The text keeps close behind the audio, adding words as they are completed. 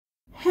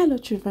Hello,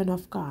 children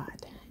of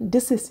God.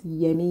 This is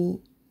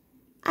Yemi.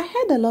 I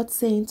heard the Lord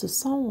saying to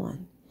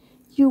someone,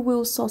 you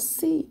will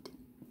succeed,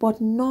 but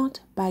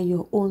not by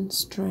your own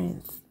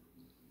strength.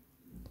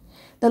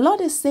 The Lord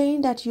is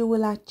saying that you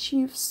will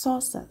achieve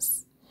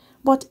success,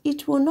 but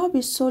it will not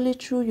be solely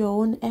through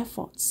your own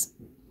efforts.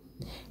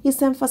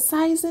 He's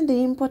emphasizing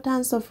the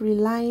importance of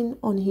relying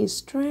on His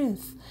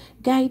strength,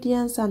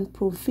 guidance, and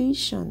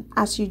provision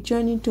as you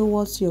journey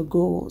towards your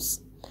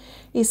goals.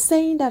 He's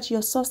saying that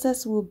your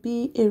success will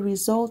be a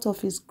result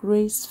of His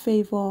grace,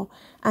 favor,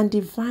 and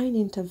divine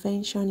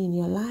intervention in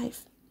your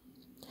life.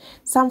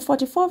 Psalm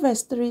 44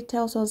 verse 3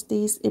 tells us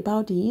this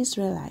about the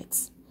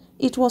Israelites.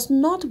 It was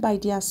not by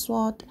their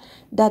sword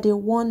that they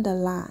won the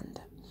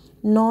land,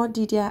 nor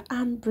did their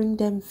arm bring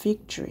them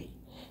victory.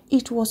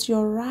 It was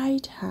your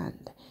right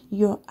hand,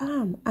 your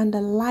arm, and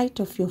the light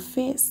of your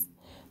face,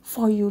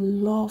 for you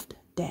loved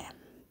them.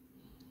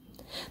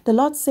 The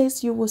Lord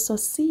says you will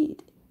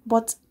succeed,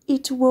 but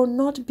it will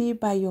not be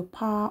by your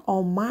power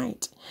or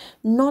might,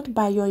 not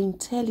by your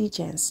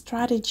intelligence,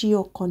 strategy,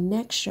 or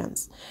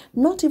connections,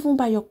 not even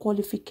by your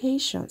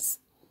qualifications,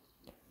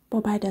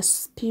 but by the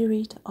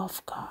Spirit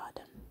of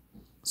God.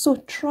 So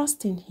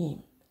trust in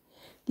Him,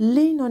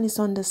 lean on His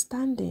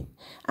understanding,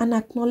 and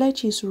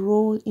acknowledge His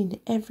role in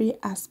every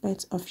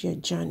aspect of your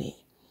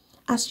journey.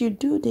 As you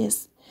do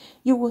this,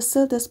 you will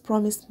see this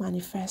promise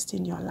manifest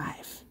in your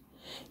life.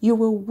 You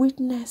will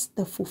witness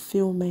the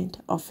fulfillment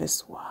of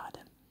His word.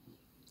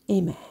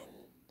 Amen.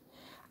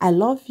 I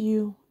love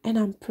you and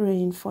I'm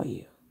praying for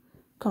you.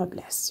 God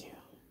bless you.